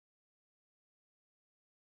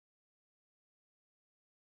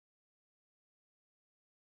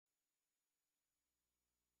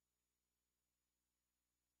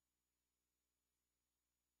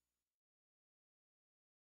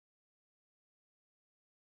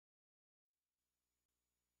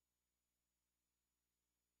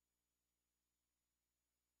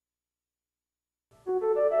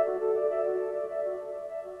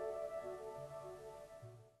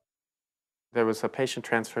There was a patient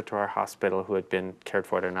transferred to our hospital who had been cared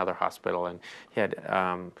for at another hospital, and he had,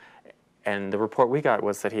 and the report we got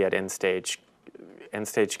was that he had end-stage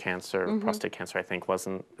cancer, prostate cancer. I think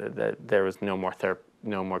wasn't that there was no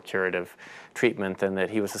more curative treatment, and that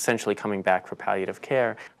he was essentially coming back for palliative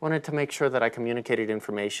care. I wanted to make sure that I communicated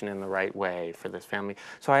information in the right way for this family.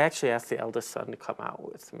 So I actually asked the eldest son to come out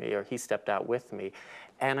with me, or he stepped out with me.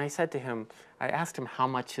 And I said to him, I asked him how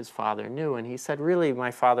much his father knew, and he said, really,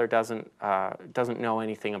 my father doesn't know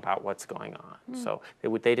anything about what's going on. So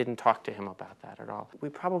they didn't talk to him about that at all. We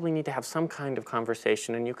probably need to have some kind of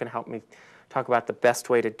conversation, and you can help me talk about the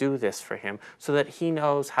best way to do this for him so that he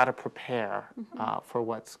knows how to prepare for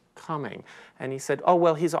what's coming. And he said, oh,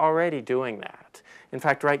 well, he's already doing that. In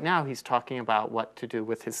fact, right now he's talking about what to do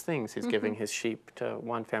with his things. He's giving his sheep to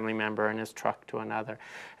one family member and his truck to another.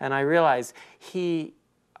 And I realized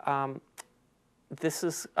this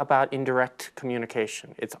is about indirect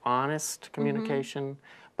communication. It's honest communication,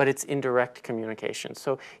 but it's indirect communication.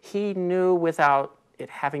 So he knew without it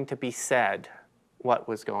having to be said what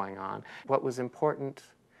was going on. What was important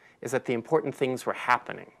is that the important things were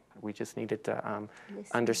happening. We just needed to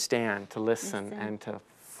understand, to listen, and to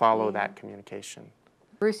follow that communication.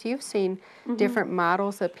 Bruce, you've seen different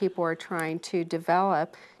models that people are trying to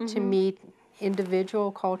develop to meet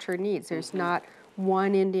individual culture needs. There's not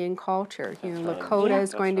one Indian culture. You know, Lakota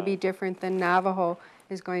is going to be different than Navajo,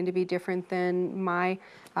 is going to be different than my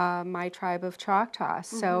tribe of Choctaws.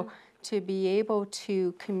 So to be able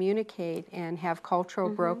to communicate and have cultural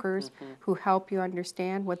brokers who help you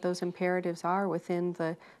understand what those imperatives are within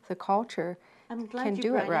the culture, I'm glad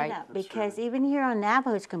you brought it up, because even here on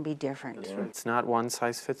Navajo it's going to be different. It's not one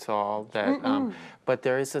size fits all, but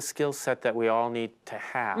there is a skill set that we all need to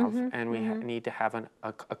have, and we need to have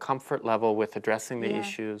a comfort level with addressing the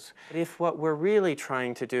issues. If what we're really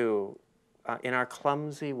trying to do in our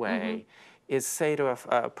clumsy way is say to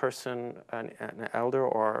a person, an elder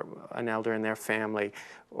or an elder in their family,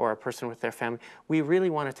 or a person with their family, we really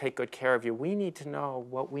want to take good care of you. We need to know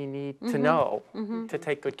what we need to know to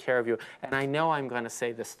take good care of you. And I know I'm going to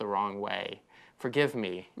say this the wrong way. Forgive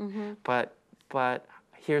me. But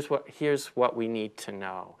here's what we need to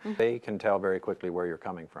know. They can tell very quickly where you're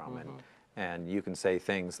coming from, and you can say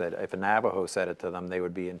things that if a Navajo said it to them, they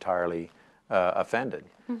would be entirely offended.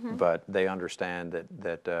 But they understand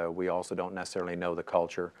that we also don't necessarily know the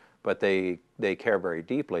culture, but they care very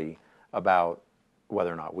deeply about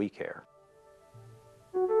whether or not we care.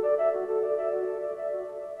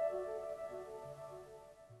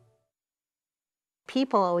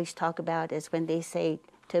 People always talk about is when they say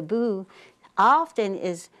taboo, often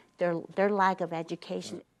is their lack of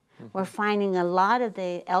education. We're finding a lot of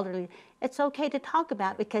the elderly, it's okay to talk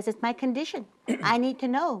about because it's my condition. I need to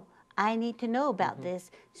know. I need to know about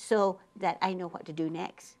this so that I know what to do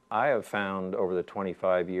next. I have found over the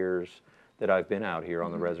 25 years that I've been out here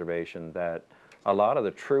on the reservation that a lot of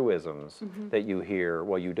the truisms that you hear,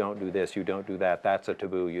 well, you don't do this, you don't do that, that's a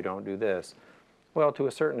taboo, you don't do this. Well, to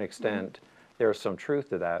a certain extent, there's some truth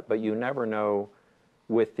to that, but you never know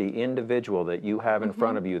with the individual that you have in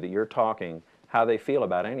front of you that you're talking, how they feel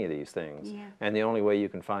about any of these things. And the only way you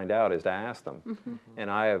can find out is to ask them. And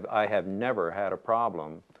I have never had a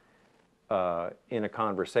problem in a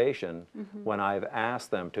conversation when I've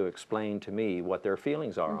asked them to explain to me what their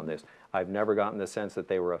feelings are on this. I've never gotten the sense that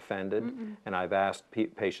they were offended, and I've asked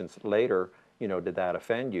patients later, you know, did that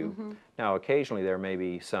offend you? Now, occasionally there may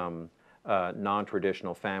be some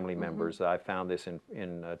non-traditional family members. I found this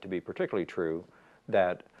to be particularly true,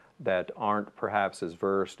 that aren't perhaps as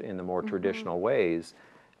versed in the more traditional ways,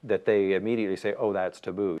 that they immediately say, oh, that's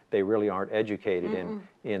taboo. They really aren't educated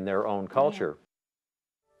in their own culture.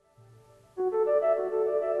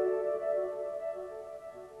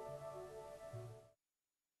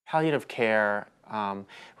 Palliative care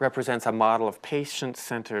represents a model of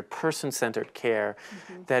patient-centered, person-centered care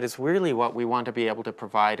that is really what we want to be able to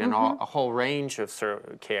provide in a whole range of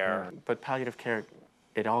care. But palliative care,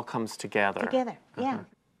 it all comes together.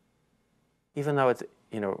 Even though it's,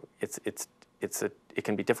 you know, it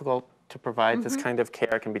can be difficult to provide this kind of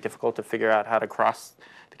care. It can be difficult to figure out how to cross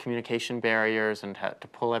the communication barriers and how to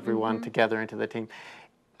pull everyone together into the team.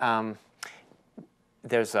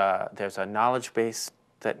 There's a knowledge base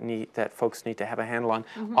that folks need to have a handle on.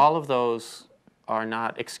 All of those are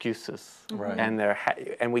not excuses,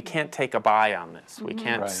 and we can't take a buy on this. We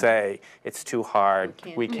can't say it's too hard.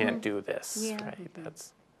 We can't do this.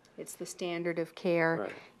 It's the standard of care,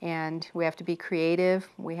 and we have to be creative.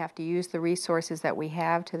 We have to use the resources that we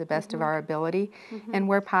have to the best of our ability, and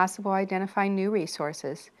where possible, identify new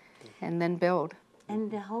resources, and then build. And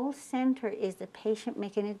the whole center is the patient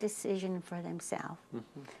making a decision for themselves.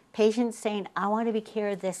 Patient saying, I want to be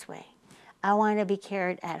cared this way. I want to be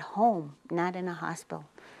cared at home, not in a hospital.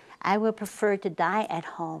 I would prefer to die at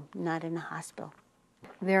home, not in a hospital.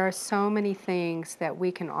 There are so many things that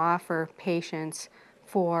we can offer patients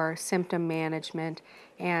for symptom management,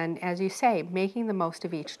 and as you say, making the most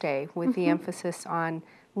of each day with the emphasis on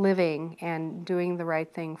living and doing the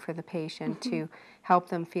right thing for the patient to help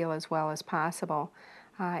them feel as well as possible.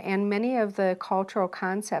 And many of the cultural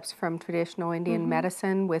concepts from traditional Indian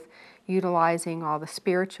medicine, with utilizing all the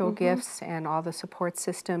spiritual gifts and all the support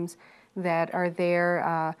systems that are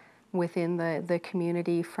there within the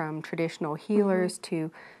community, from traditional healers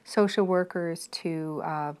to social workers to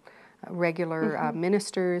regular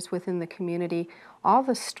ministers within the community. All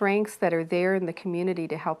the strengths that are there in the community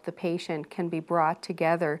to help the patient can be brought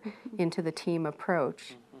together into the team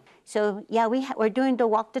approach. So yeah, we're doing the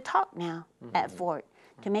walk the talk now at Fort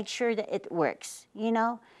to make sure that it works, you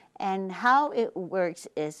know? And how it works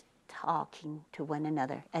is talking to one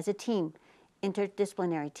another as a team,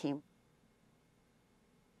 interdisciplinary team.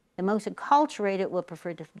 The most acculturated will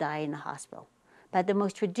prefer to die in the hospital. But the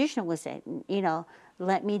most traditional would say, you know,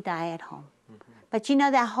 let me die at home. But you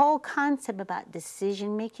know, that whole concept about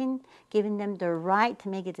decision making, giving them the right to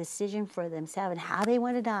make a decision for themselves and how they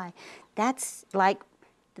want to die, that's like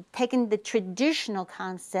taking the traditional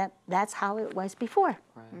concept, that's how it was before.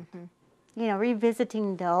 You know,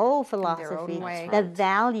 revisiting the old philosophy, way. the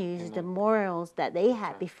values, the morals that they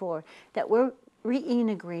had before, that we're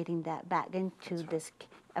reintegrating that back into this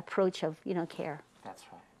approach of, you know, care. That's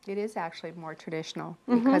right. It is actually more traditional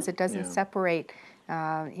because it doesn't separate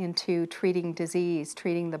into treating disease,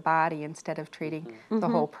 treating the body instead of treating the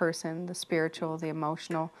whole person, the spiritual, the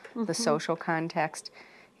emotional, the social context.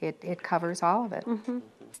 It covers all of it.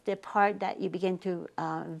 The part that you begin to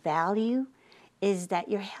value is that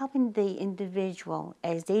you're helping the individual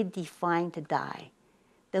as they define to die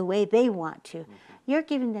the way they want to. You're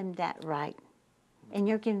giving them that right, and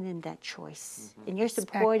you're giving them that choice, and you're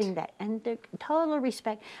supporting that, and the total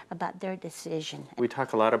respect about their decision. We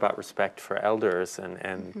talk a lot about respect for elders,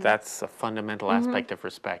 and that's a fundamental aspect of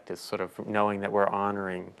respect, is sort of knowing that we're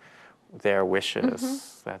honoring their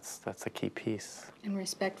wishes. That's a key piece. And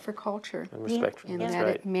respect for culture. And respect for, And that's that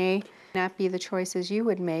right. it may not be the choices you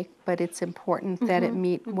would make, but it's important that it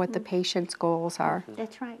meet what the patient's goals are.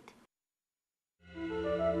 That's right.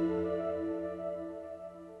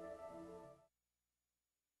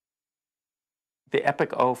 The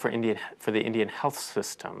EPEC O for the Indian health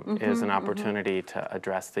system is an opportunity to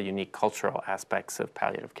address the unique cultural aspects of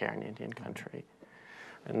palliative care in the Indian country.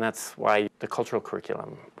 And that's why the cultural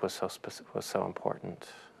curriculum was so important.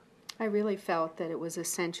 I really felt that it was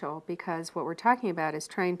essential because what we're talking about is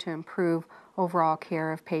trying to improve overall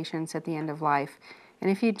care of patients at the end of life.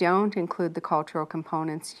 And if you don't include the cultural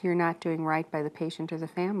components, you're not doing right by the patient or the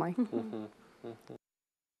family.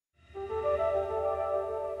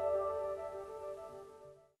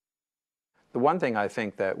 The one thing I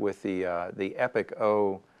think that with the EPIC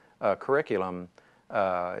O curriculum,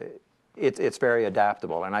 it's very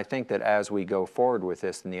adaptable. And I think that as we go forward with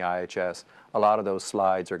this in the IHS, a lot of those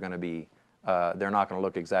slides are going to be, they're not going to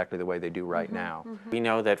look exactly the way they do right now. We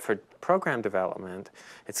know that for program development,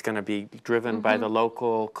 it's going to be driven by the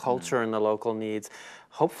local culture and the local needs.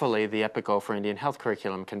 Hopefully, the EPIC O for Indian health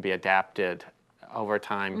curriculum can be adapted over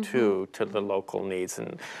time too to the local needs,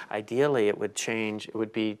 and ideally it would change. It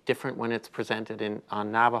would be different when it's presented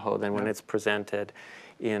on Navajo than when it's presented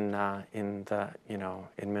in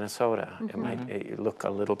Minnesota. It might look a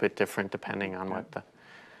little bit different depending on what the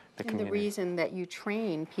community. And the reason that you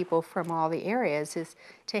train people from all the areas is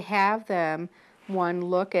to have them, one,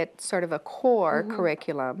 look at sort of a core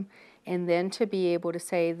curriculum, and then to be able to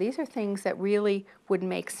say, these are things that really would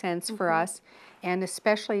make sense for us, and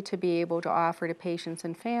especially to be able to offer to patients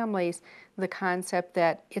and families the concept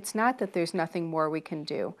that it's not that there's nothing more we can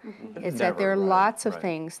do. It's that there are lots of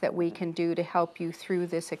things that we can do to help you through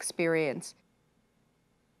this experience.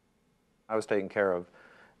 I was taking care of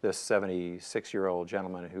this 76-year-old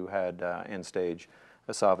gentleman who had end-stage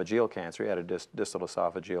esophageal cancer. He had a distal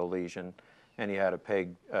esophageal lesion, and he had a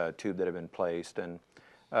PEG tube that had been placed. And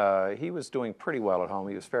he was doing pretty well at home.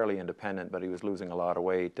 He was fairly independent, but he was losing a lot of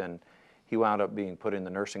weight. And he wound up being put in the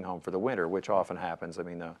nursing home for the winter, which often happens. I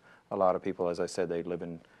mean, a lot of people, as I said, they live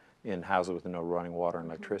in houses with no running water and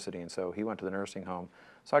electricity, and so he went to the nursing home.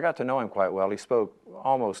 So I got to know him quite well. He spoke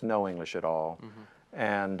almost no English at all,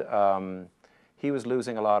 and he was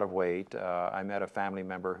losing a lot of weight. I met a family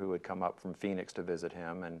member who had come up from Phoenix to visit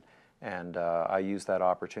him, and I used that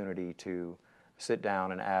opportunity to sit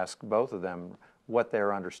down and ask both of them what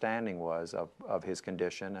their understanding was of his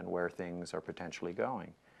condition and where things are potentially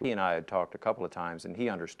going. He and I had talked a couple of times, and he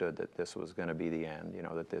understood that this was going to be the end, you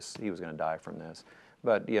know, that he was going to die from this.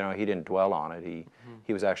 But, you know, he didn't dwell on it.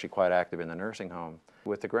 He was actually quite active in the nursing home.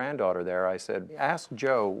 With the granddaughter there, I said, ask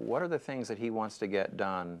Joe, what are the things that he wants to get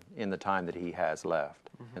done in the time that he has left?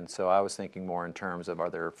 And so I was thinking more in terms of, are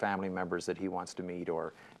there family members that he wants to meet,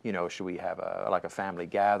 or, you know, should we have like a family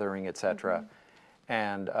gathering, et cetera?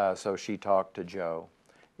 And so she talked to Joe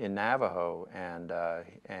in Navajo,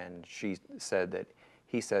 and she said that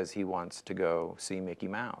he says he wants to go see Mickey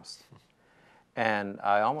Mouse. And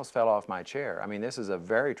I almost fell off my chair. I mean, this is a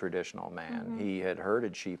very traditional man. He had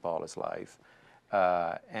herded sheep all his life.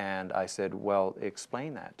 And I said, well,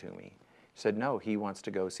 explain that to me. He said, no, he wants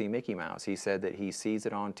to go see Mickey Mouse. He said that he sees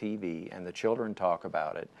it on TV, and the children talk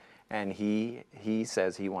about it, and he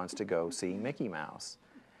says he wants to go see Mickey Mouse.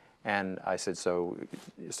 And I said, so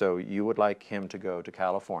you would like him to go to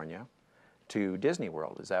California, to Disney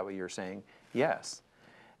World, is that what you're saying? Yes.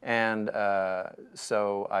 And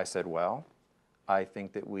so I said, well, I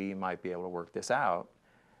think that we might be able to work this out.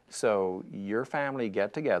 So your family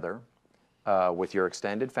get together with your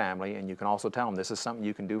extended family, and you can also tell them this is something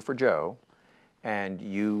you can do for Joe, and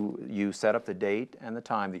you set up the date and the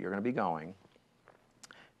time that you're going to be going,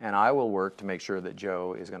 and I will work to make sure that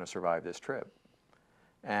Joe is going to survive this trip.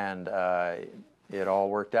 And it all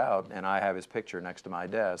worked out, and I have his picture next to my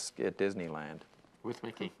desk at Disneyland. With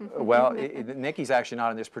Mickey. Well, Mickey's actually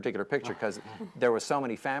not in this particular picture because there were so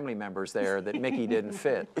many family members there that Mickey didn't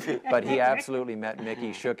fit. But he absolutely met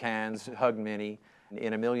Mickey, shook hands, hugged Minnie.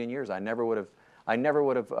 In a million years, I never would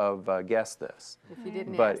have guessed this. If you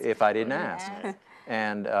didn't but ask. if I didn't ask,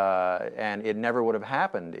 and it never would have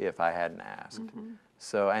happened if I hadn't asked.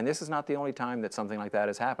 So, and this is not the only time that something like that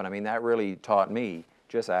has happened. I mean, that really taught me,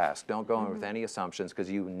 just ask. Don't go in with any assumptions because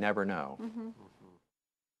you never know.